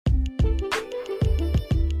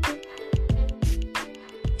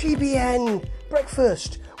GBN,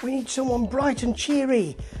 breakfast. We need someone bright and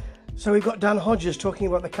cheery. So we've got Dan Hodges talking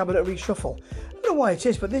about the cabinet reshuffle. I don't know why it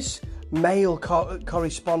is, but this Mail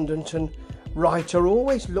correspondent and writer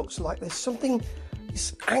always looks like there's something,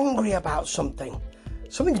 he's angry about something.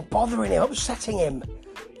 Something's bothering him, upsetting him.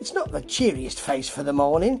 It's not the cheeriest face for the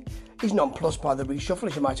morning. He's nonplussed by the reshuffle,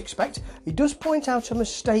 as you might expect. He does point out a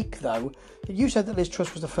mistake, though. You said that Liz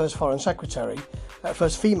Truss was the first foreign secretary,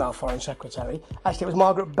 first female foreign secretary. Actually, it was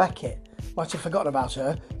Margaret Beckett. Might have forgotten about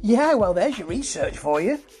her. Yeah, well, there's your research for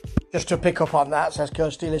you. Just to pick up on that, says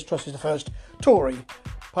Kirsty, Liz Truss is the first Tory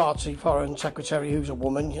party foreign secretary who's a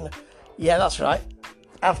woman, you know. Yeah, that's right.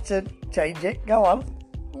 Have to change it. Go on.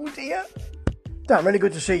 Oh, dear. Dan, really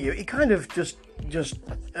good to see you. He kind of just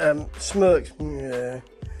smirks. Yeah.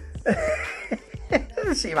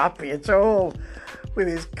 Doesn't seem happy at all with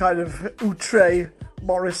his kind of outre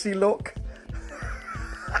Morrissey look.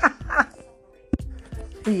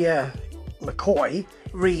 McCoy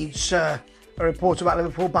reads a report about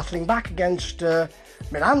Liverpool battling back against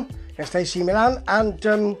Milan, against AC Milan, and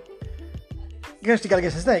Kirsty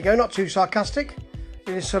Gallagher says, there you go, not too sarcastic.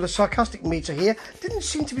 In this sort of sarcastic meter here. Didn't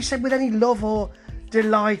seem to be said with any love or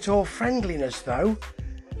delight or friendliness, though.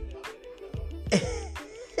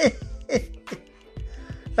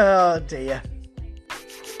 Oh dear.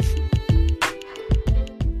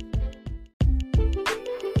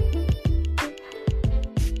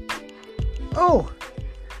 Oh,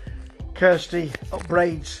 Kirsty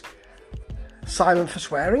upbraids Simon for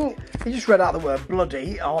swearing. He just read out the word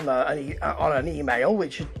bloody on an email,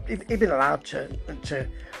 which he'd been allowed to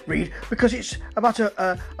read, because it's about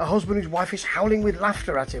a husband whose wife is howling with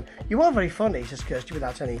laughter at him. You are very funny, says Kirsty,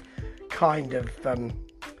 without any kind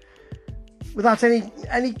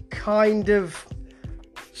of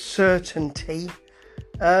certainty.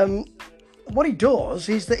 What he does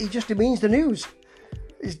is that he just demeans the news.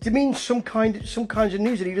 He demeans some kinds of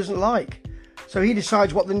news that he doesn't like. So he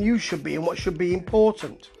decides what the news should be and what should be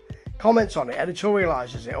important. Comments on it,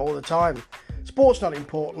 editorialises it all the time. Sport's not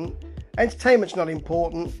important. Entertainment's not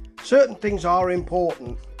important. Certain things are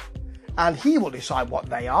important. And he will decide what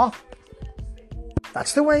they are.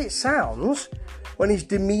 That's the way it sounds when he's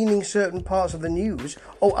demeaning certain parts of the news.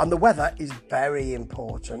 Oh, and the weather is very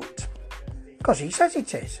important. Because he says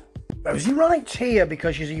it is. Rosie writes here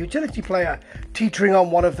because she's a utility player teetering on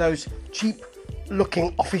one of those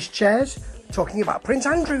cheap-looking office chairs, talking about Prince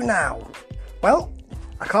Andrew now. Well,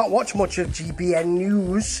 I can't watch much of GBN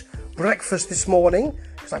News breakfast this morning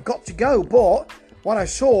because I've got to go, but what I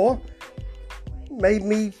saw made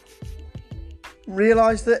me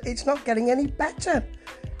realise that it's not getting any better.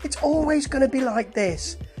 It's always going to be like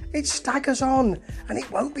this. It staggers on and it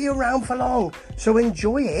won't be around for long, so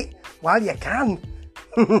enjoy it while you can.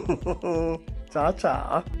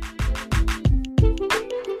 Ta-ta.